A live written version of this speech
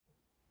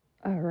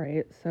All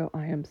right, so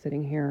I am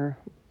sitting here.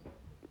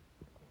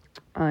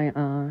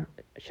 I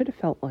should have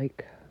felt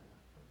like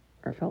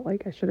I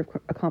should have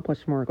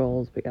accomplished more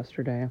goals, but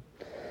yesterday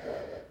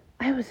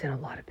I was in a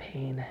lot of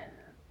pain.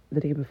 The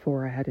day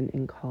before, I had an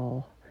in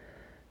call,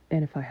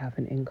 and if I have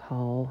an in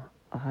call,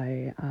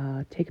 I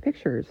take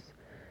pictures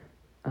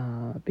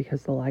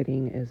because the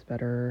lighting is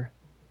better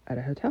at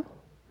a hotel.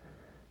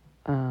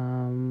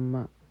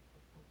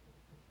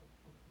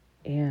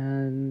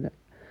 And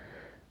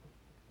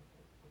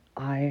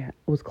I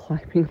was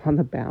climbing on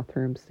the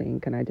bathroom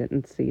sink and I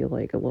didn't see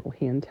like a little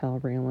hand towel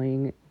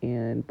railing,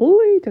 and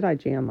boy, did I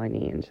jam my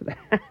knee into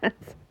that.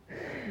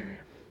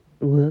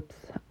 Whoops.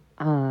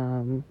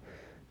 Um,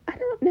 I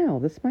don't know.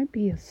 This might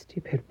be a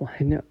stupid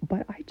one,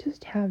 but I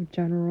just have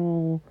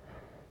general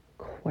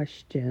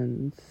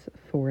questions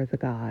for the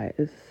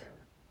guys,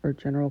 or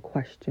general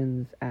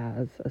questions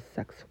as a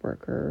sex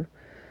worker.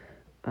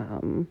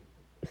 Um,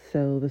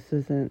 so this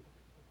isn't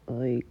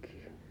like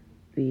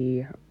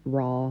the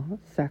raw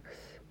sex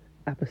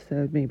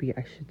episode. Maybe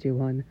I should do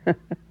one.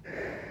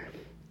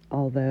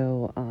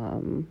 Although, I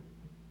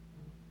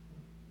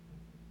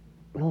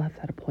left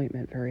that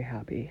appointment very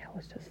happy,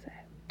 let's just say.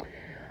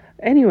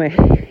 Anyway,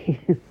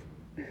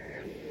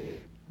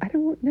 I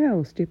don't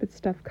know. Stupid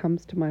stuff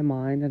comes to my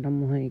mind, and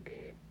I'm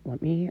like,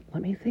 let me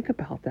think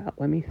about that.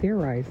 Let me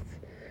theorize.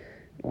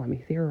 Let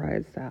me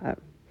theorize that.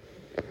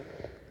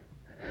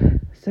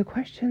 So,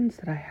 questions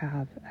that I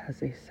have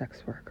as a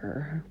sex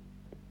worker.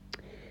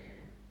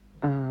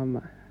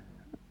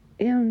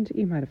 And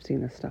you might have seen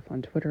this stuff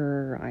on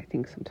Twitter. I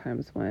think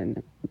sometimes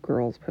when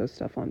girls post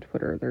stuff on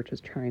Twitter, they're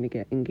just trying to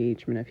get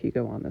engagement. If you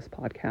go on this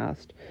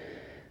podcast,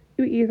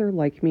 you either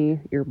like me,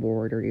 you're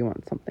bored, or you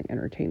want something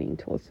entertaining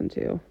to listen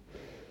to.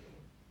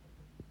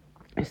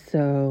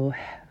 So,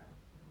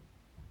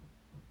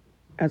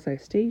 as I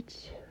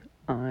state,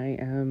 I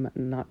am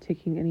not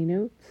taking any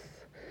notes.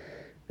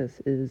 This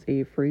is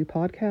a free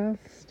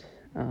podcast.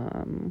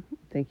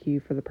 Thank you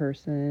for the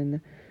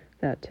person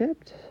that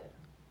tipped.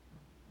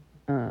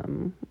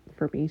 From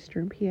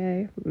Eastern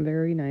PA.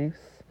 Very nice.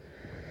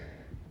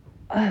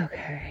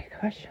 Okay,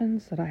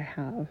 questions that I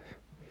have.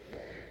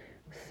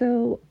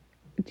 So,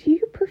 do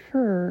you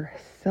prefer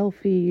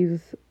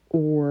selfies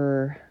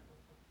or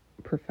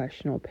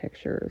professional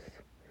pictures?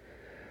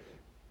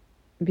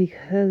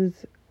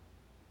 Because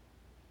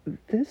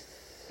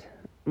this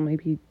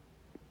might be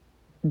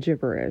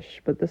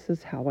gibberish, but this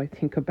is how I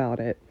think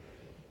about it.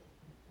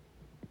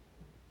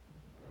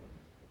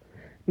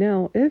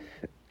 Now, if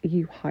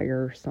you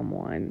hire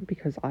someone,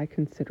 because I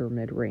consider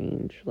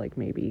mid-range like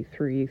maybe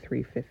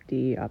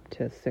 $350 up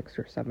to $600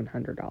 or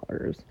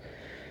 $700.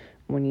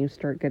 When you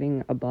start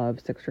getting above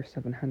 $600 or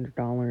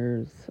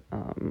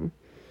 $700,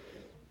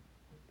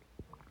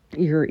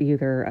 you're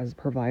either, as a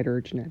provider,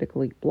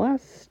 genetically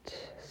blessed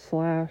 /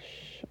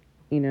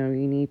 you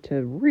need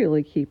to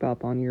really keep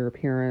up on your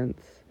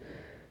appearance,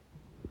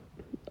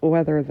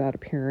 whether that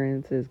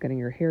appearance is getting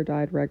your hair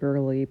dyed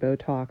regularly,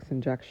 Botox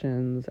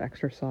injections,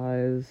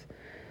 exercise.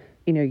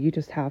 You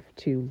just have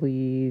to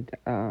lead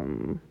a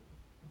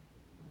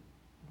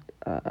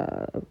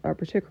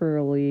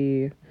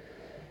particularly,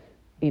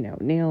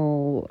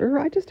 nail, or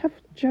I just have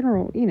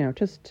general,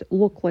 just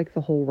look like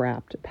the whole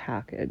wrapped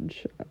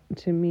package.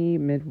 To me,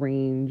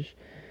 mid-range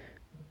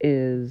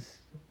is,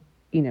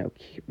 you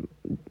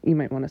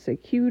might want to say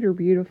cute or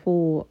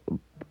beautiful,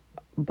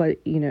 but,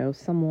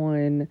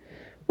 someone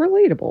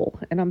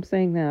relatable. And I'm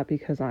saying that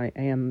because I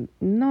am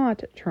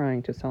not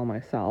trying to sell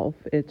myself.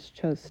 It's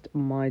just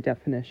my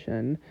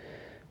definition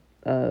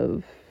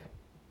of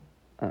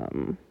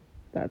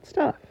that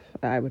stuff.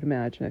 I would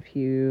imagine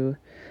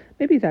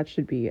maybe that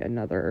should be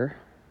another,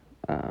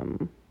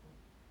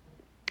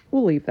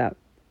 we'll leave that.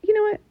 You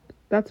know what?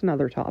 That's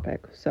another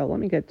topic. So let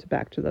me get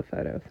back to the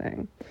photo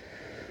thing.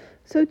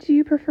 So do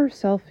you prefer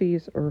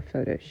selfies or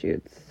photo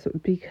shoots?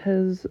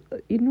 Because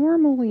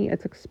normally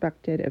it's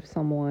expected if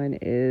someone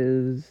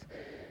is,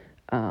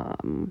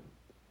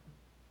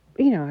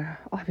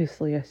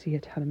 obviously I see a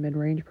ton of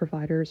mid-range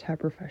providers have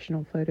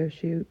professional photo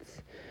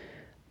shoots,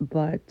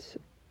 but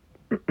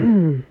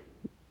I've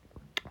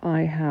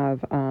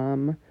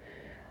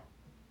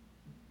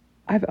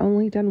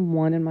only done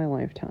one in my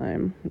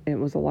lifetime. It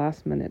was a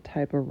last minute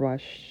type of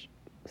rush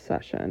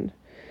session.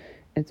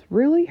 It's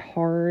really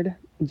hard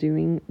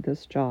doing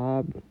this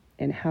job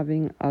and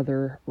having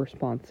other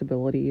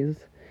responsibilities.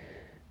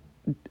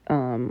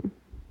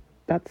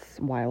 That's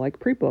why I like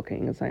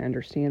pre-booking, as I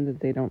understand that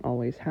they don't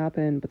always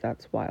happen, but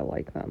that's why I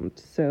like them.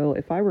 So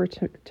if I were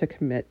to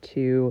commit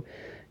to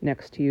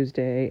next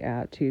Tuesday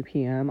at 2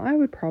 p.m., I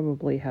would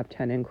probably have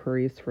 10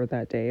 inquiries for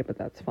that day, but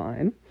that's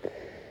fine.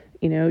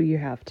 You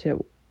have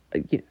to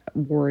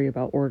worry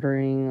about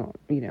ordering,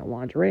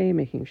 lingerie,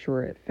 making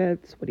sure it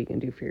fits, what you can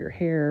do for your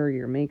hair,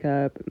 your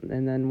makeup,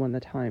 and then when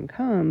the time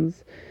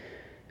comes,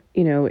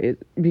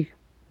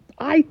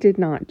 I did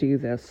not do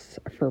this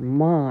for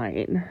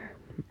mine.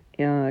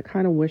 I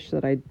kind of wish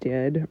that I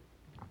did,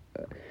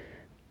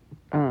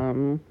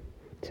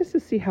 just to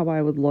see how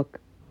I would look.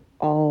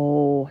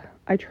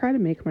 I try to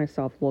make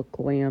myself look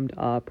glammed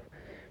up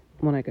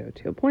when I go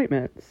to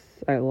appointments.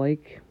 I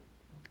like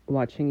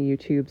watching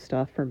YouTube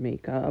stuff for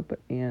makeup,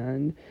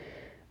 and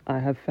I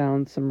have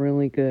found some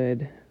really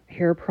good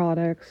hair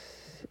products.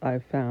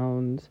 I've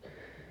found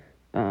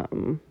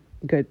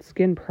good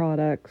skin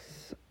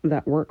products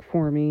that work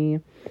for me,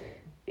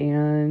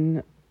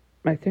 and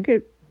I think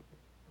it,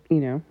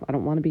 I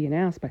don't want to be an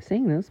ass by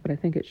saying this, but I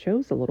think it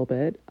shows a little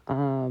bit.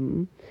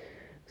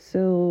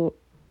 So,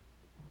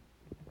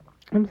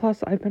 and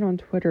plus I've been on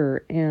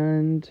Twitter,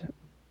 and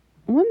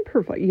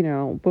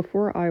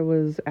before I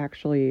was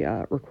actually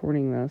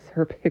recording this,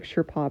 her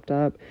picture popped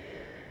up.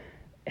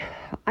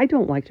 I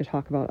don't like to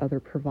talk about other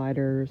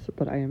providers,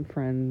 but I am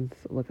friends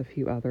with a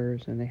few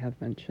others, and they have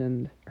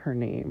mentioned her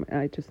name. And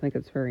I just think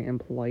it's very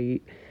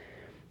impolite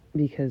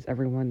because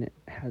everyone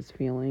has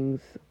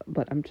feelings.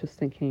 But I'm just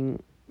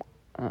thinking,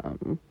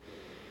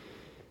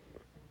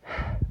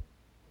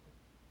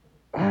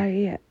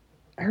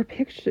 her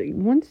picture,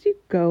 once you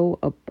go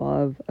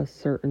above a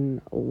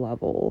certain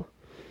level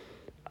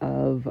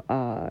of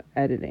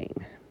editing,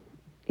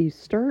 you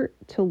start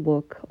to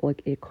look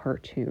like a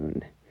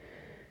cartoon.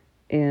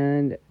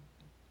 And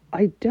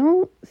I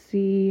don't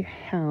see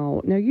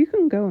how. Now, you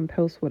can go and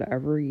post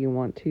whatever you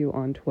want to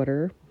on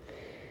Twitter,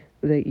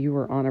 that you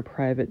were on a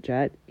private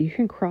jet. You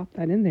can crop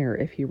that in there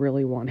if you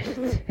really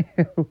wanted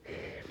to.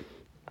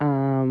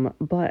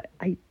 But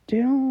I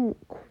don't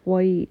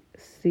quite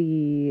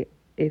see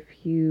if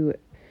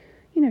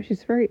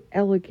she's very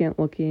elegant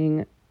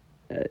looking.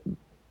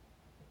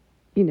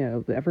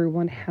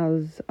 Everyone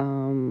has,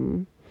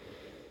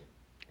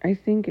 I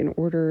think in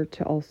order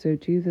to also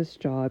do this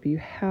job, you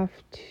have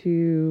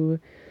to,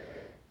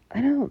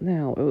 I don't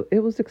know,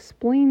 it was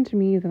explained to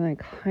me that I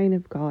kind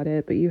of got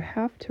it, but you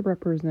have to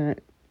represent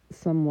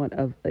somewhat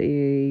of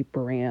a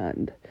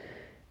brand.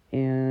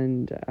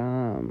 And,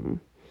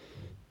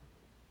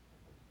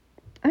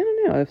 I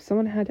don't know, if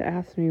someone had to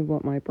ask me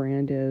what my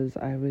brand is,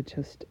 I would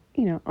just,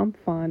 I'm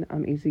fun,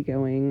 I'm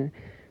easygoing.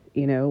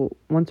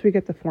 Once we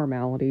get the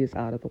formalities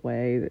out of the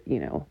way,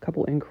 a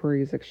couple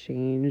inquiries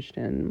exchanged,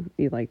 and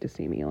you like to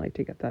see me, you like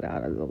to get that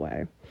out of the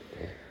way.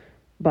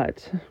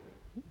 But,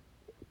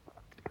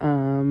 I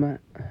don't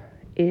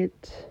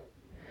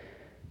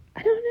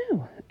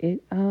know.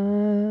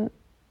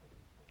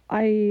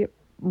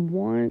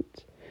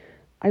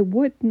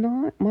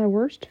 My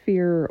worst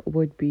fear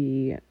would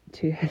be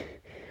to,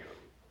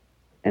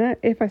 and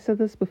if I said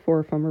this before,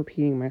 if I'm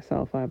repeating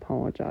myself, I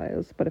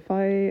apologize. But if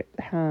I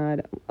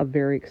had a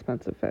very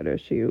expensive photo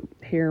shoot,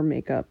 hair,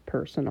 makeup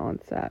person on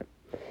set,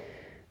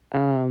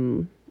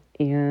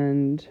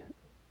 and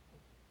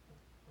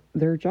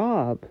their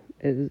job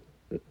is,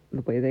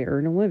 the way they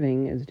earn a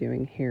living is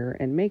doing hair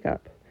and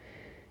makeup.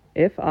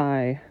 If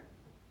I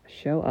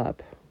show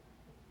up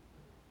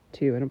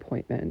to an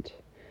appointment,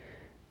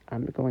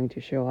 I'm going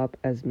to show up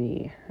as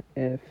me.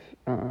 If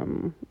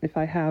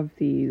I have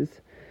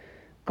these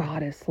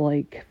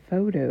goddess-like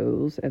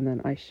photos and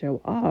then I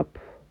show up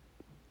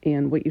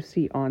and what you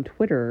see on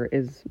Twitter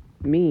is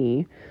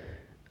me,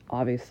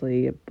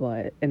 obviously,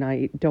 and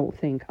I don't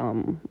think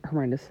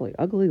horrendously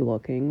ugly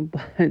looking,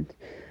 but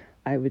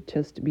I would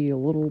just be a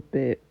little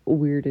bit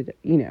weirded,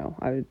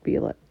 I would be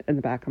in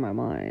the back of my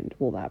mind,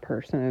 will that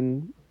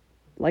person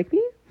like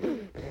me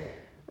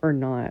or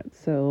not?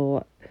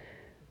 So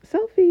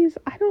selfies,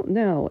 I don't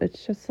know,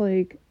 it's just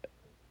like,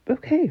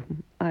 okay,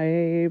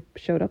 I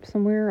showed up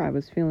somewhere, I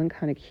was feeling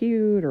kind of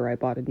cute, or I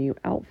bought a new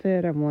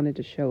outfit, I wanted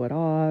to show it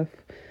off.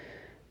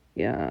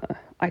 Yeah,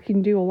 I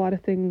can do a lot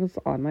of things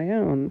on my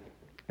own.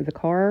 The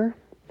car,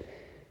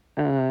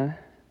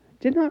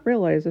 did not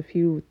realize a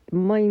few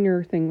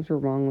minor things were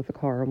wrong with the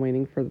car. I'm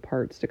waiting for the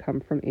parts to come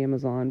from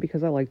Amazon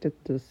because I like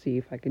to see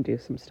if I can do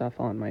some stuff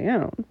on my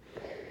own.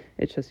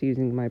 It's just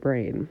using my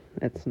brain.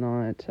 It's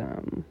not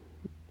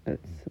the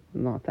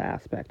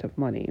aspect of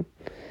money.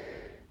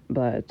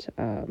 But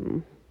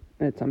I'm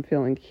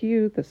feeling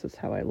cute. This is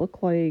how I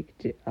look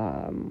like.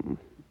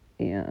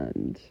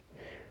 And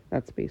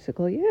that's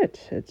basically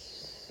it.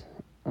 It's,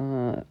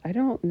 I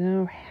don't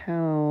know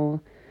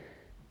how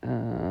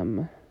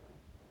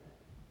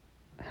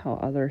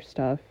other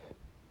stuff,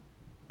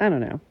 I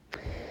don't know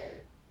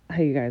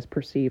how you guys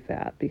perceive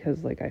that,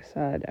 because like I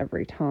said,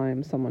 every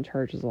time someone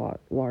charges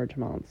large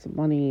amounts of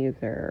money,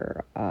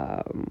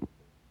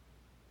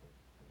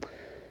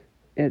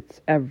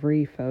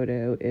 every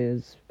photo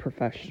is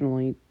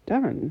professionally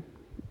done.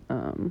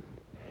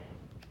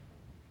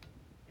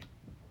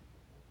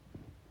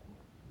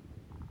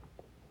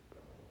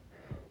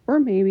 Or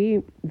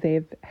maybe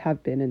they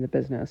have been in the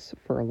business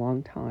for a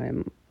long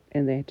time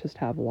and they just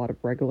have a lot of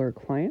regular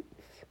clients.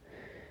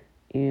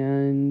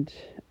 And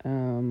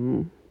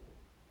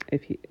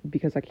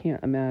because I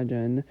can't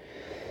imagine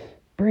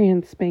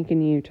brand spanking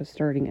new to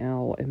starting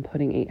out and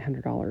putting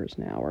 $800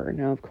 an hour.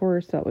 Now, of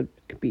course, that would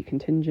be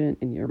contingent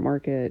in your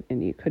market,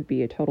 and you could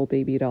be a total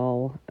baby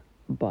doll,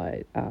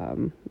 but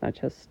that's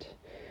just,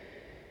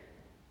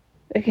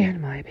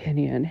 again, my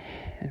opinion.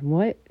 And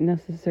what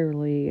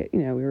necessarily,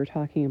 we were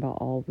talking about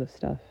all of this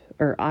stuff,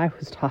 or I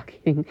was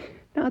talking,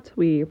 not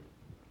we,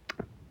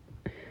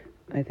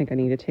 I think I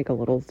need to take a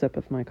little sip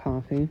of my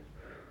coffee.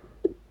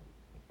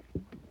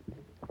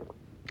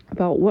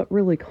 About what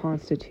really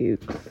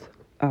constitutes,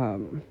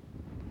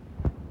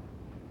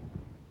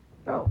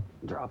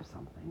 drop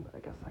something, but I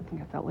guess I can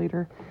get that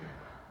later.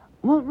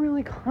 What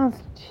really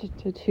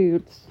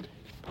constitutes,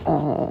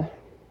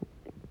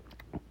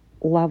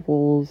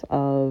 levels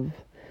of,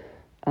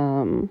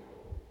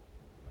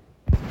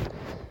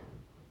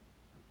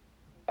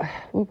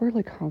 what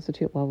really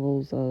constitute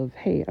levels of,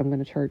 hey, I'm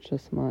going to charge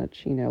this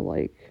much,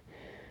 like,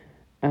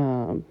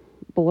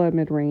 below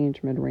mid-range,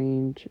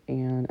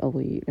 and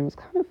elite. It was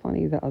kind of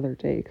funny the other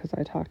day because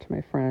I talked to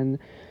my friend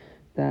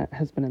that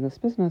has been in this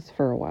business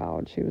for a while,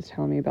 and she was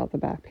telling me about the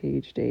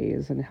Backpage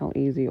days and how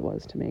easy it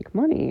was to make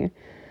money.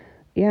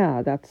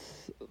 Yeah,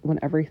 that's when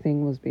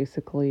everything was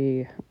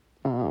basically,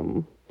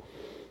 you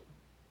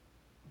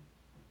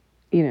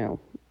know,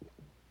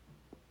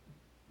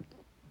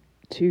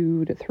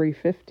 2 to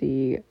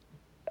 350.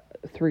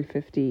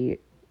 350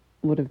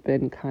 would have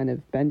been kind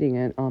of bending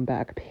it on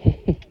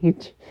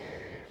Backpage.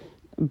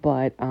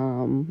 But,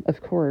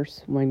 of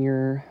course, when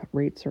your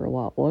rates are a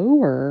lot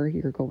lower,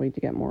 you're going to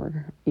get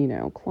more,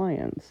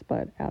 clients.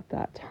 But at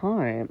that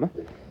time,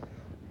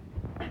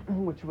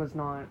 which was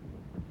not,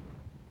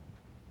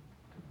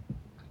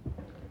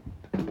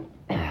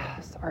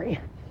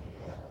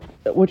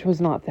 which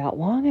was not that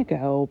long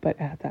ago, but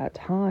at that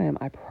time,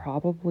 I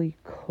probably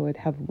could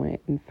have went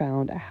and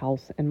found a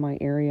house in my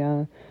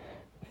area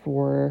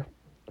for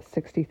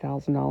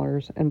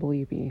 $60,000. And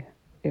believe me,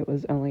 it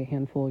was only a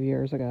handful of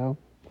years ago.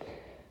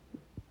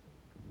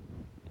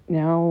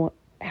 Now,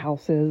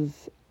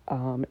 houses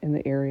in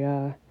the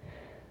area,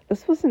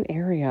 this was an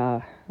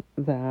area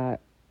that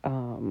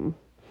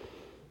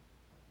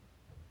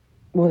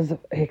was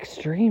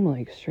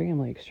extremely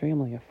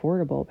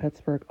affordable.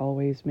 Pittsburgh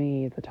always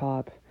made the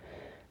top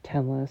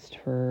 10 list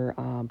for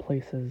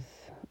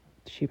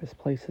cheapest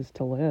places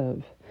to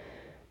live.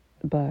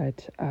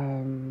 But,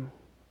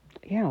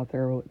 yeah,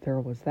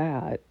 there was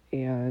that.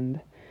 And,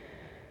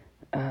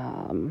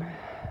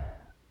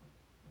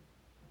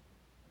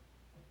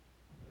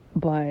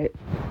 but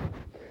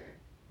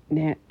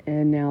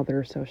now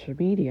there's social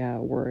media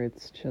where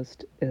it's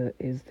just,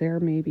 is there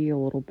maybe a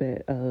little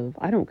bit of,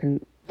 I don't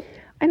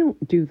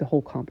do the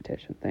whole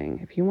competition thing.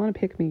 If you want to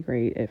pick me,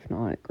 great. If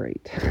not,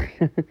 great.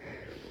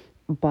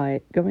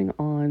 But going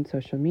on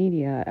social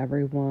media,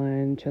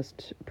 everyone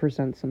just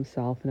presents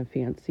themselves in a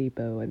fancy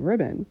bow and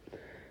ribbon.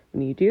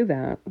 When you do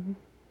that,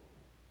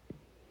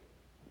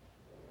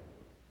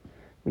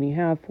 when you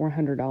have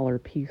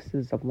 $400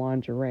 pieces of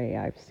lingerie,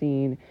 I've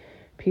seen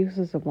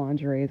pieces of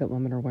lingerie that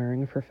women are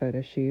wearing for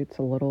photo shoots,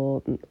 a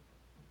little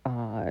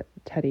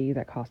teddy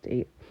that cost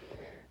 $8,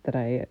 that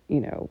I,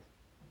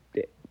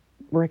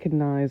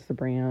 recognize the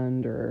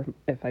brand, or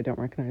if I don't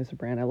recognize the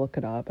brand, I look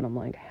it up and I'm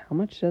like, how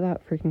much did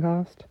that freaking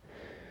cost?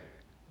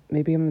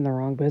 Maybe I'm in the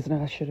wrong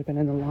business. I should have been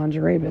in the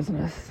lingerie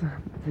business.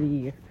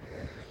 I'm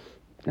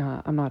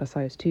not a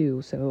size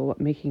 2, so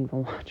making the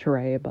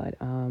lingerie, but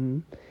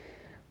I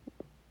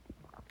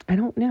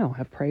don't know.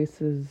 Have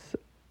prices,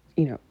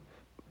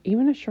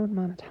 even a short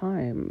amount of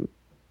time,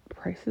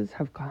 prices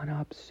have gone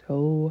up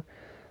so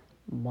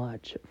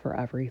much for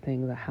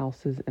everything. The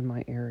houses in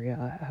my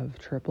area have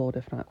tripled,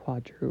 if not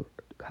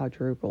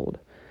quadrupled.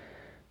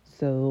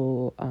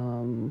 So,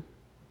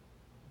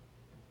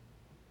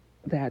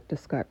 that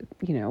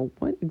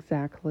what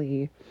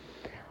exactly,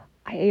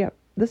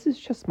 this is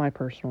just my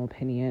personal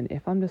opinion.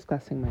 If I'm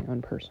discussing my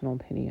own personal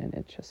opinion,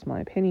 it's just my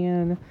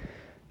opinion.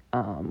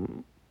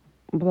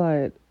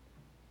 But,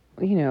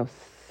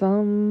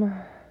 some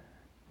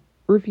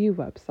review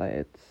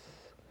websites,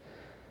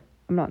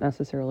 I'm not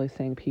necessarily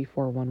saying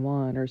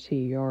P411 or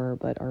CER,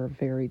 but are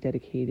very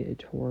dedicated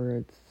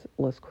towards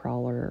list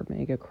crawler,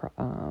 mega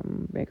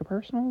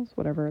personals,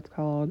 whatever it's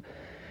called.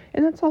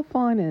 And that's all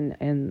fine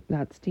and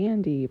that's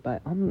dandy,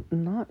 but I'm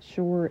not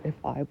sure if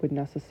I would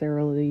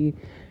necessarily,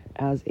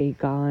 as a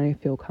guy,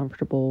 feel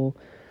comfortable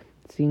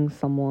seeing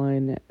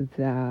someone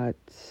that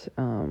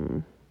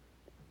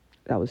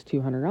was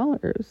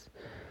 $200.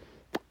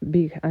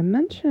 I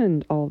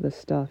mentioned all this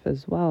stuff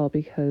as well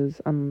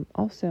because I'm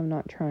also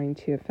not trying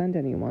to offend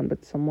anyone,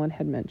 but someone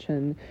had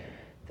mentioned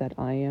that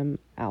I am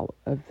out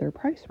of their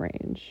price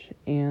range,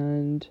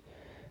 and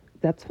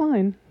that's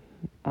fine.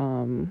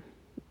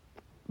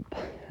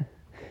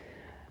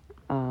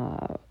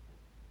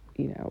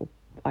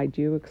 I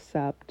do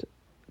accept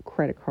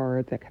credit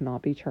card that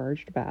cannot be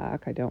charged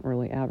back. I don't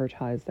really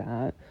advertise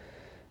that,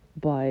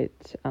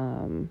 but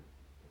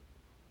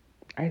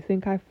I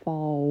think I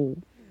fall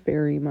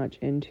very much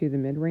into the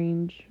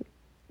mid-range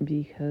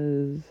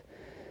because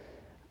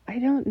I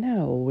don't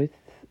know, with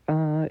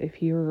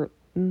if you're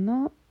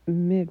not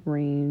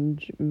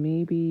mid-range,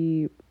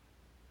 maybe,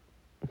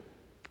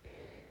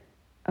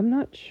 I'm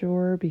not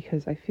sure,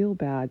 because I feel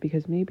bad,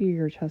 because maybe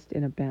you're just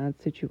in a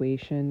bad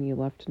situation, you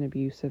left an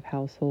abusive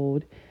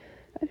household.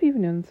 I've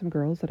even known some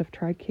girls that have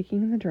tried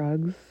kicking in the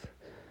drugs,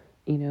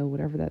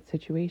 whatever that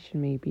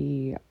situation may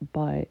be,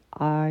 but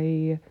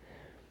I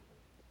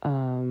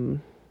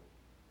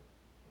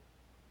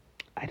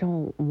I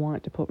don't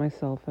want to put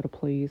myself at a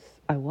place.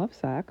 I love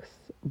sex,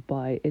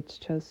 but it's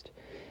just,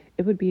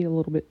 it would be a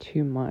little bit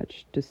too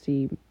much to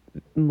see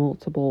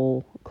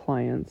multiple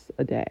clients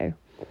a day.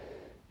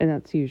 And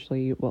that's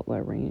usually what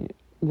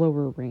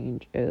lower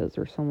range is,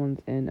 or someone's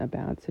in a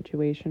bad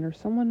situation, or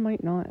someone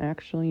might not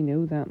actually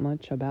know that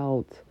much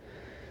about,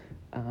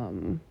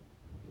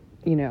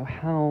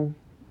 how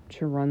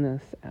to run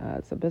this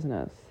as a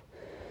business.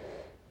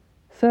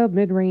 So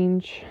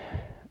mid-range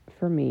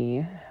for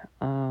me,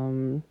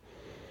 I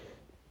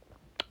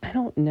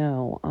don't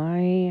know.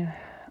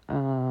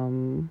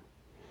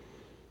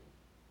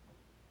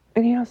 And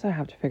you also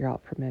have to figure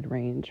out for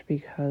mid-range,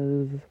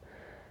 because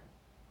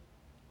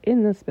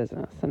in this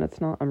business, and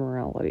it's not a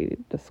morality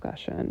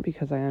discussion,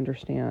 because I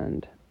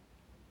understand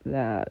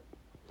that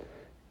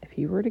if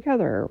you were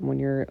together when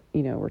you're,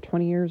 we're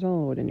 20 years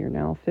old and you're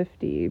now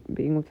 50,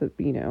 being with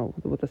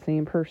with the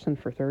same person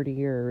for 30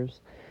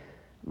 years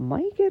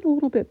might get a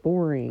little bit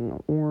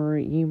boring, or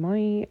you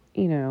might,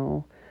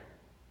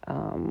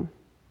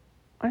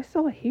 I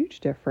saw a huge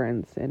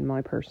difference in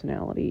my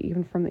personality,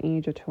 even from the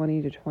age of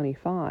 20 to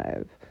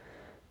 25.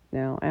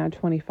 Now, add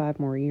 25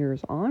 more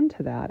years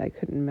onto that, I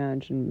couldn't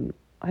imagine,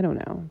 I don't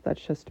know,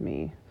 that's just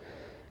me.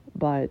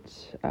 But,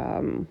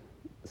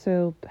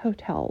 so,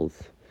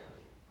 hotels.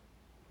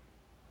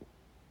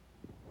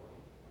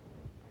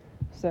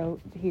 So,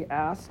 he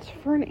asked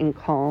for an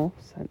in-call.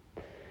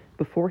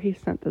 Before he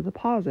sent the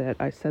deposit,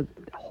 I said,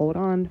 hold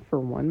on for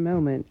one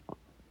moment.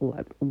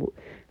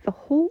 The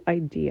whole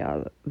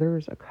idea,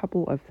 there's a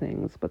couple of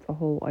things, but the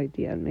whole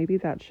idea, and maybe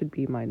that should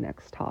be my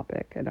next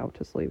topic, and I'll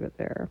just leave it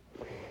there,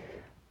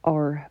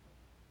 are,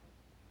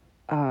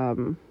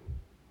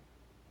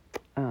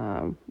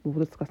 we'll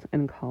discuss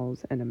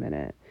in-calls in a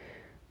minute,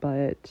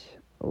 but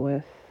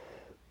with,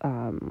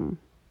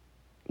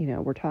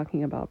 we're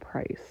talking about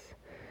price,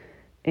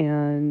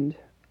 and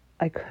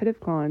I could have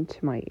gone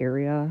to my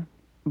area,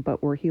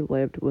 but where he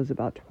lived was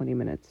about 20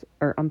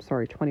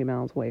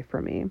 miles away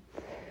from me.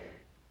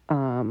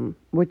 And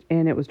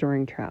it was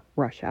during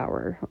rush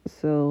hour.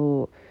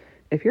 So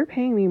if you're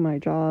paying me, my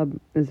job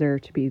is there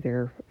to be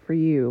there for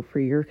you, for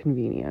your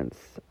convenience.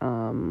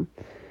 I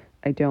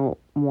don't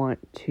want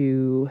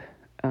to,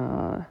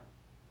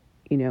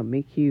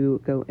 make you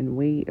go and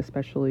wait,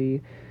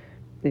 especially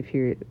if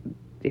you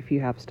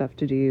have stuff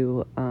to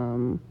do,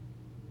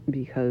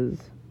 because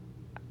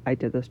I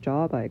did this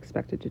job, I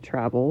expected to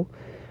travel.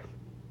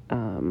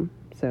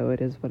 So it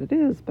is what it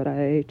is, but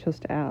I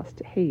just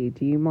asked, hey,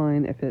 do you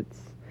mind if it's,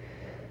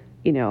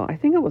 I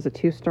think it was a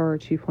 2-star,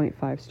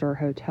 2.5-star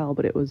hotel,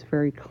 but it was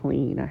very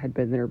clean. I had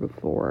been there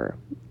before,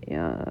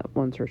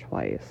 once or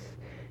twice.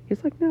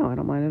 He's like, no, I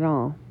don't mind at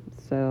all.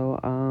 So,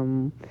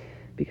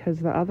 because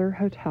the other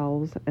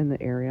hotels in the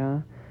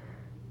area,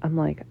 I'm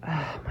like,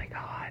 oh my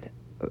God,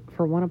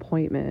 for one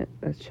appointment,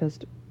 it's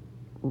just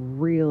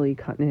really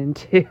cutting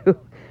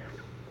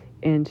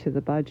into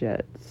the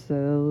budget.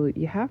 So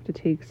you have to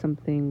take some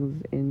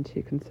things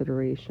into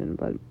consideration,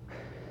 but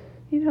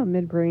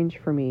mid-range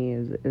for me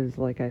is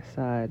like I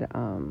said,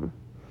 I'm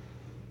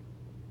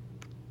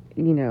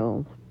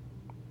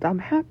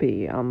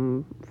happy,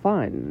 I'm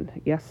fun.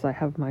 Yes, I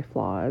have my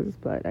flaws,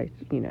 but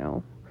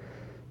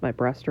my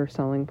breasts are a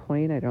selling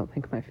point. I don't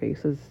think my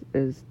face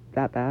is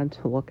that bad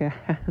to look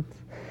at.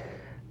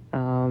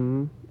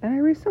 And I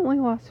recently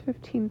lost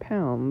 15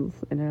 pounds,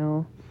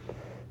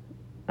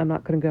 I'm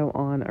not going to go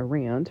on a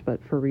rant, but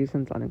for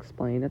reasons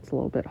unexplained, it's a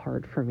little bit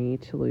hard for me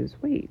to lose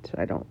weight.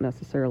 I don't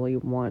necessarily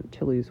want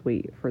to lose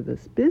weight for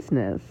this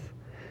business,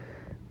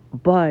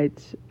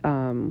 but,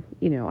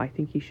 I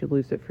think you should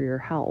lose it for your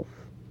health.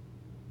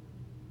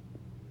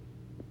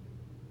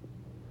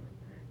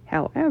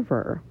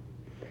 However,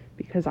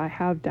 because I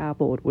have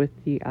dabbled with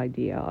the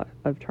idea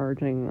of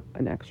charging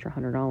an extra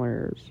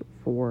 $100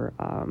 for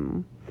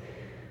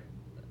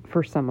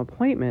some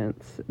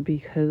appointments,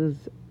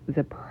 because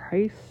the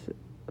prices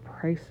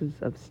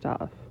of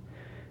stuff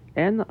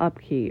and the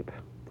upkeep,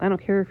 I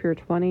don't care if you're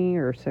 20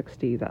 or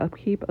 60, the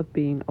upkeep of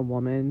being a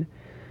woman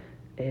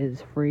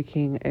is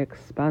freaking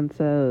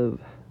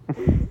expensive.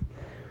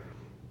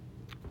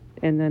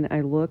 And then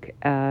I look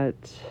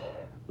at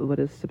what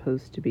is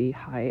supposed to be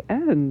high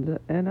end,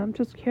 and I'm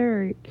just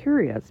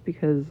curious,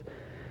 because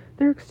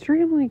they're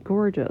extremely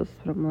gorgeous,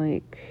 but I'm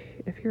like,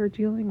 if you're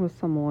dealing with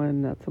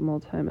someone that's a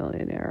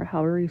multimillionaire,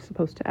 how are you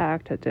supposed to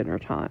act at dinner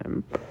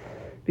time?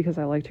 Because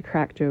I like to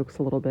crack jokes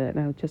a little bit,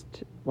 and I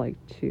just like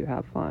to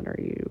have fun. Are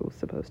you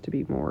supposed to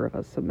be more of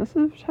a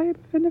submissive type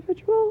of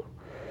individual?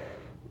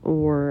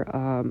 Or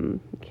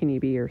can you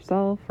be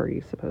yourself? Are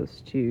you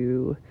supposed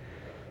to...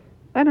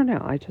 I don't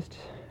know. I just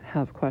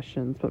have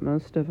questions, but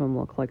most of them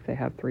look like they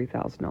have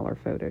 $3,000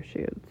 photo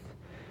shoots.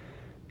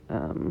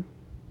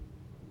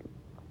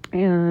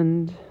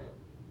 And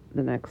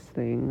the next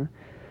thing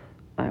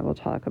I will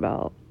talk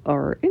about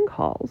are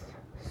in-calls.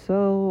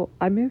 So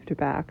I moved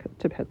back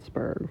to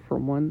Pittsburgh for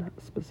one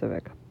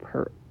specific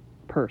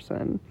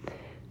person,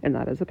 and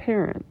that is a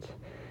parent.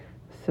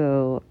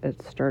 So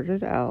it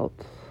started out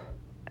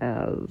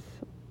as,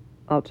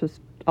 I'll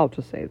just I'll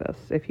just say this.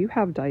 If you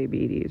have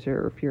diabetes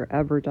or if you're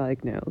ever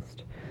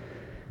diagnosed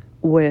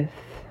with,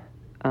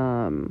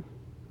 and,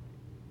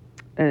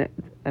 and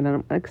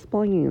I'm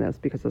explaining this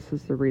because this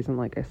is the reason,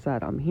 like I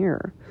said, I'm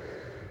here.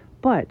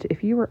 But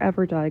if you were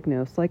ever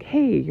diagnosed, like,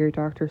 hey, your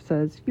doctor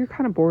says you're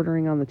kind of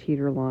bordering on the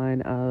teeter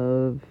line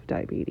of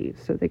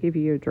diabetes. So they give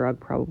you a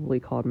drug probably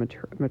called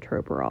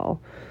metoprolol,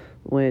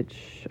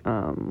 which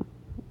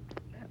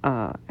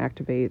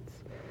activates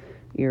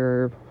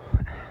your,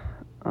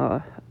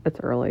 it's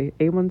early,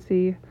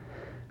 A1C.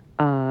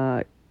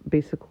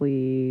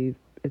 Basically,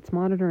 it's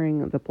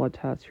monitoring the blood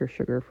test, your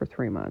sugar for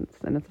 3 months.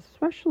 And it's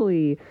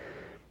especially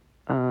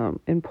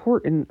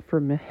important for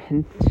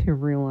men to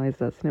realize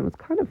this. And it was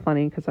kind of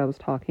funny because I was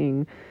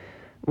talking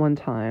one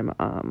time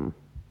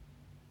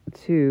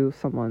to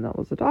someone that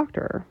was a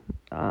doctor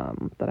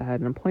that I had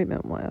an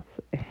appointment with,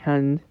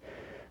 and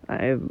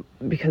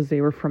because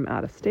they were from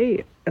out of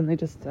state, and they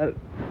just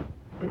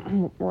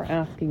were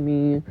asking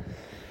me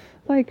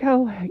like how,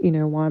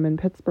 why I'm in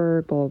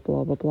Pittsburgh, blah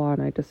blah blah blah,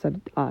 and I just said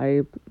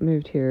I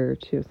moved here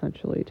to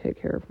essentially take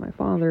care of my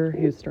father,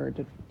 who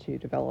started to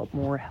develop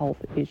more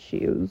health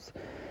issues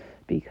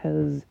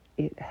because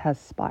it has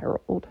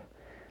spiraled.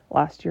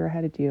 Last year I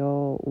had to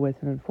deal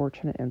with an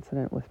unfortunate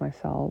incident with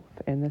myself,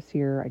 and this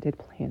year I did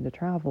plan to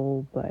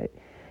travel, but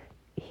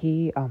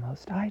he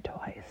almost died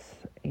twice,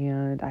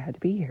 and I had to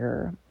be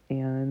here,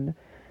 and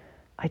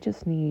I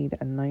just need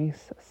a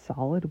nice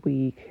solid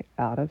week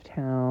out of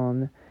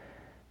town,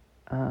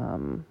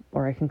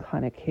 where I can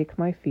kind of kick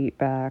my feet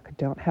back,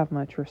 don't have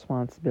much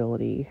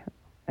responsibility.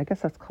 I guess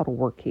that's called a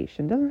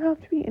workation. Doesn't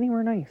have to be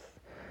anywhere nice,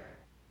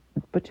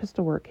 but just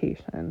a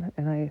workation.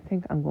 And I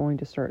think I'm going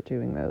to start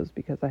doing those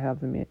because I have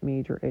the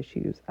major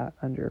issues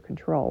under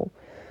control.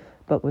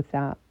 But with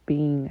that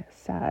being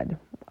said,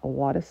 a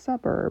lot of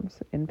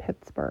suburbs in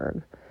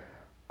Pittsburgh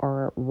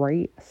are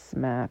right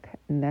smack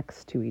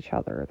next to each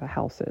other, the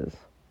houses,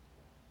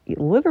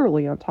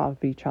 literally on top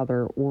of each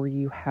other, or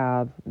you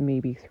have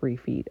maybe 3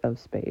 feet of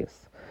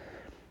space.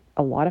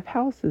 A lot of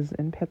houses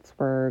in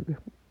Pittsburgh,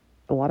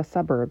 a lot of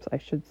suburbs, I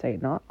should say,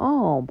 not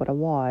all, but a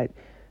lot,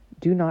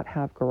 do not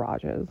have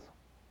garages.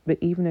 But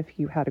even if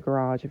you had a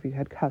garage, if you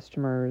had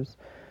customers,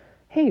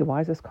 hey,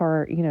 why is this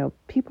car,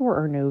 people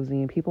are nosy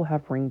and people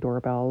have Ring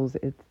doorbells.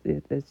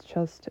 It's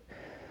just,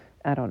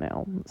 I don't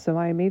know. So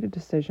I made a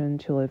decision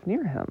to live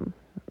near him,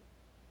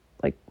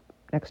 like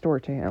next door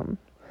to him.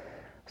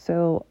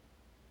 So,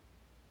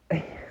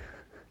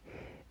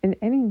 and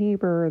any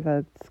neighbor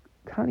that's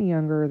kind of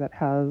younger that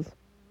has,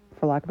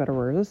 for lack of a better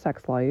word, a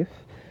sex life,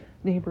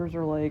 neighbors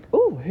are like,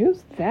 oh,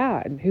 who's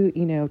that? And who,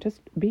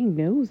 just being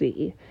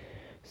nosy.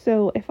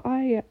 So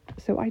I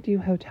do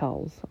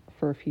hotels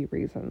for a few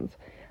reasons.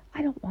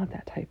 I don't want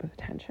that type of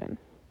attention.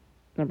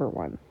 Number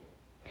one.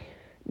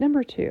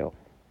 Number two,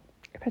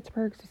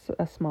 Pittsburgh's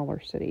a smaller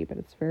city, but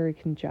it's very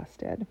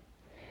congested.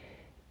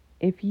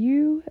 And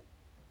you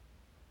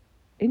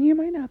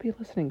might not be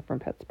listening from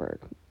Pittsburgh,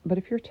 but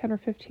if you're 10 or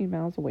 15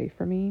 miles away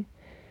from me,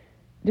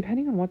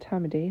 depending on what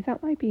time of day,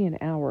 that might be an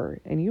hour,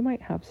 and you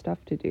might have stuff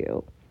to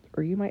do,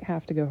 or you might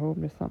have to go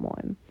home to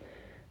someone.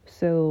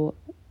 So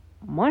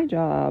my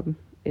job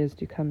is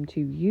to come to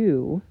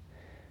you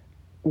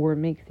or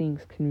make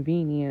things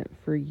convenient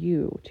for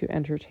you to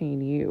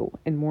entertain you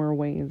in more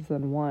ways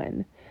than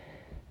one.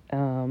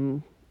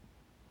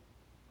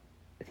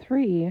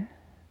 3,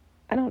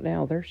 I don't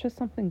know, there's just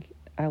something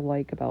I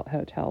like about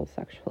hotels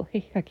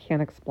sexually. I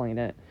can't explain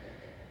it.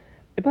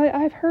 But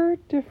I've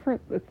heard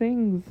different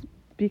things,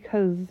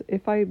 because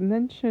if I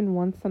mention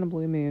once in a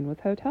blue moon with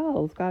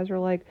hotels, guys are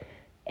like,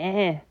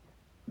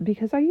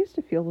 because I used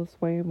to feel this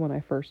way when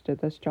I first did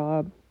this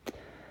job.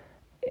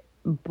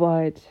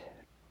 But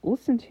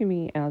listen to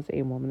me as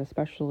a woman,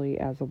 especially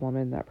as a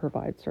woman that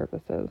provides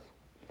services.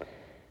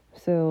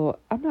 So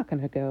I'm not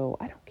going to go,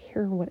 I don't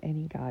care what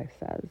any guy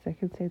says. They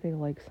can say they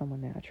like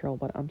someone natural,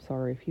 but I'm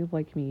sorry. If you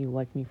like me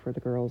for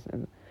the girls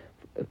and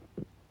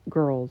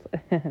for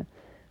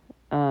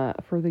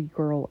the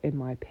girl in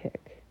my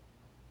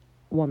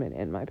woman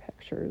in my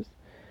pictures.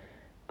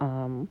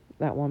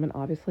 That woman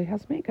obviously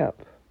has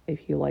makeup.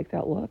 If you like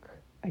that look,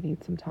 I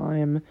need some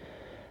time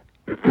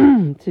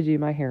to do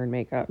my hair and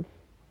makeup.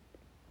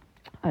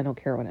 I don't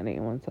care what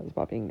anyone says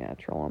about being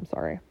natural. I'm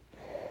sorry.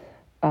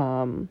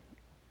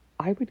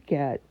 I would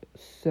get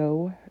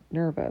so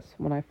nervous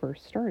when I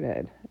first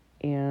started,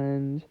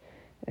 and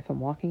if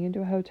I'm walking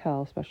into a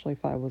hotel, especially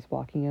if I was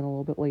walking in a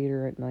little bit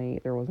later at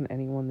night, there wasn't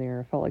anyone there,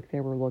 I felt like they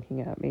were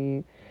looking at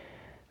me.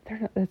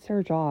 It's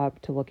their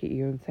job to look at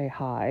you and say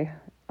hi,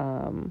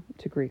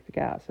 to greet the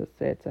guests.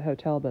 It's a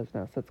hotel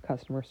business. It's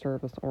customer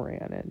service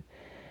oriented.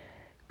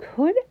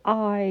 Could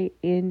I,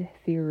 in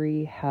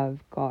theory,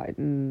 have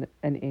gotten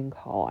an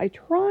in-call? I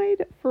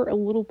tried for a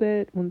little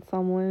bit when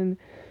a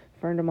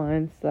friend of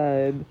mine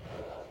said,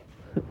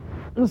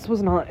 this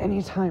was not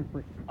any time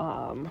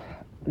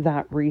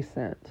that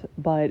recent,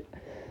 but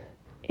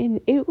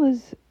it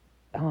was,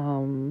 it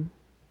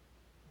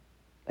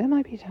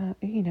might be time,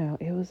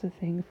 it was a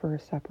thing for a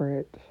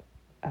separate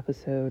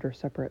episode or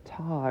separate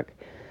talk,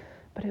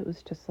 but it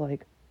was just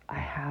like, I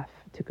have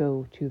to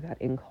go to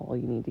that in-call.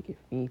 You need to give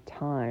me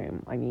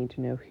time. I need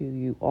to know who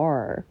you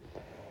are.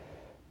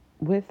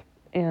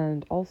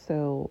 And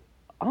also,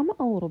 I'm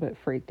a little bit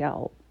freaked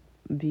out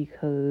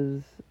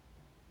because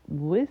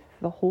with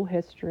the whole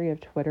history of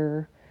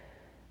Twitter,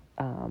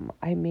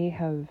 I may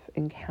have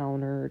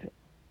encountered,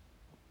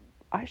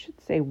 I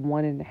should say,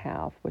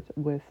 1.5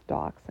 with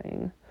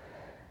doxing.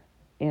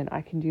 And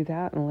I can do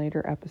that in a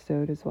later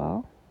episode as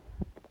well.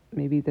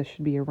 Maybe this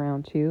should be a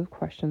round 2,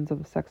 questions of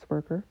a sex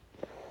worker.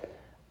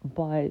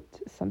 But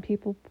some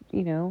people,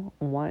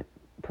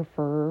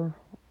 prefer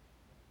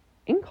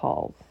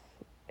in-calls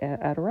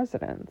at a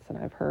residence. And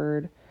I've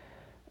heard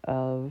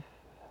of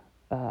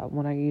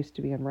when I used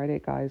to be on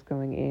Reddit, guys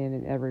going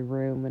in every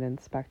room and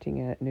inspecting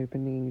it and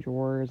opening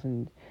drawers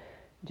and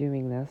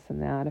doing this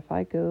and that. If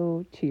I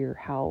go to your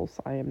house,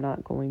 I am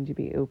not going to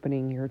be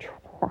opening your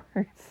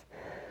drawers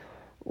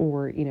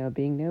or,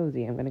 being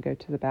nosy. I'm going to go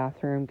to the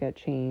bathroom, get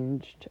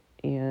changed,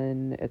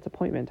 and it's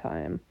appointment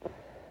time.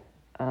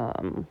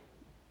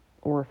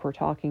 Or if we're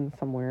talking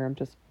somewhere,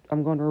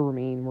 I'm going to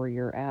remain where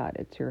you're at.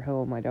 It's your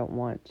home.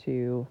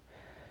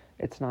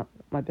 It's not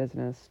my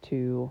business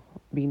to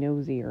be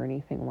nosy or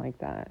anything like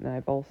that. And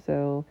I've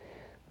also,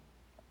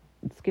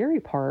 scary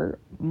part,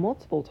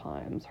 multiple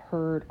times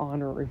heard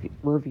on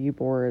review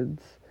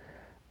boards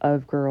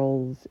of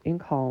girls in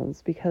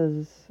calls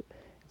because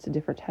it's a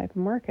different type of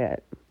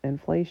market.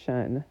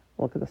 Inflation.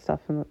 Look at the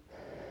stuff in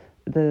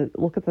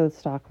look at the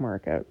stock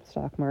market.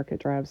 Stock market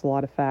drives a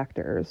lot of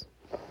factors.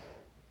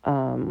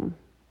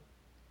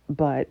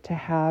 But to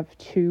have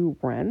 2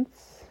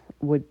 rents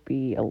would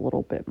be a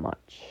little bit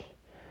much.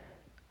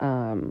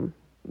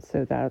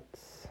 So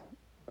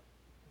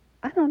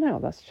I don't know,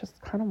 that's just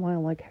kind of why I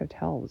like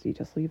hotels. You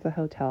just leave the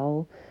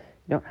hotel,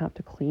 you don't have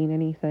to clean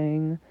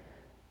anything.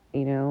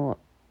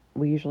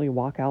 We usually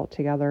walk out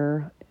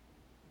together,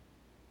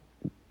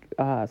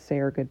 say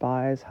our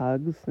goodbyes,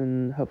 hugs,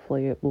 and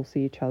hopefully we'll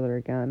see each other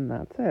again.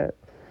 That's it.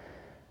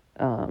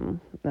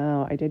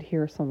 Now, I did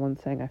hear someone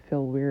saying I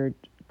feel weird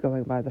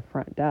going by the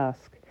front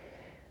desk.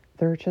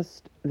 They're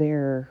just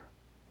there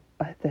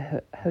at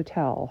the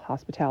hotel,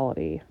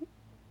 hospitality.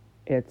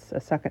 It's a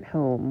second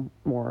home,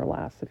 more or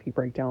less, if you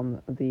break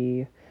down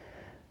the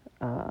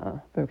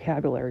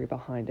vocabulary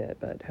behind it.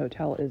 But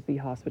hotel is the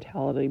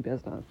hospitality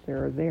business.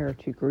 They're there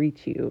to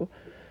greet you.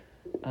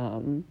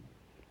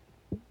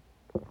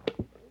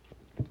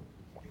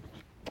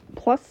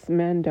 Plus,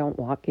 men don't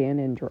walk in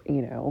and,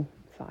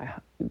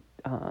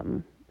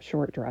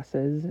 short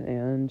dresses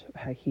and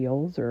high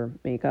heels or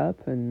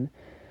makeup and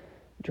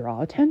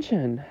draw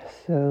attention.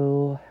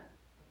 So,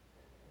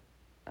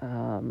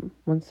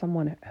 when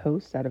someone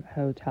hosts at a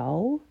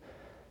hotel,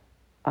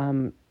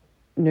 I'm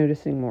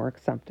noticing more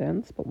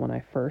acceptance. But when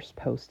I first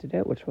posted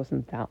it, which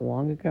wasn't that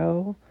long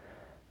ago,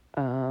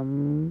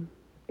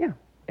 yeah.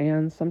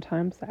 And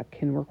sometimes that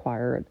can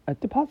require a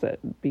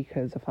deposit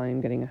because if I am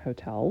getting a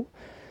hotel,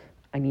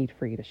 I need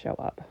for you to show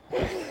up.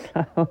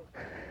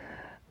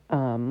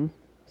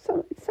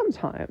 So,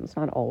 sometimes,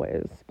 not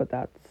always, but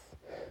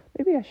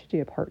maybe I should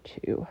do a part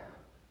 2.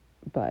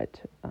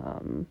 But,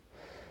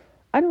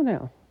 I don't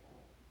know.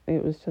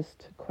 It was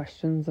just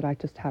questions that I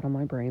just had on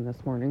my brain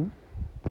this morning.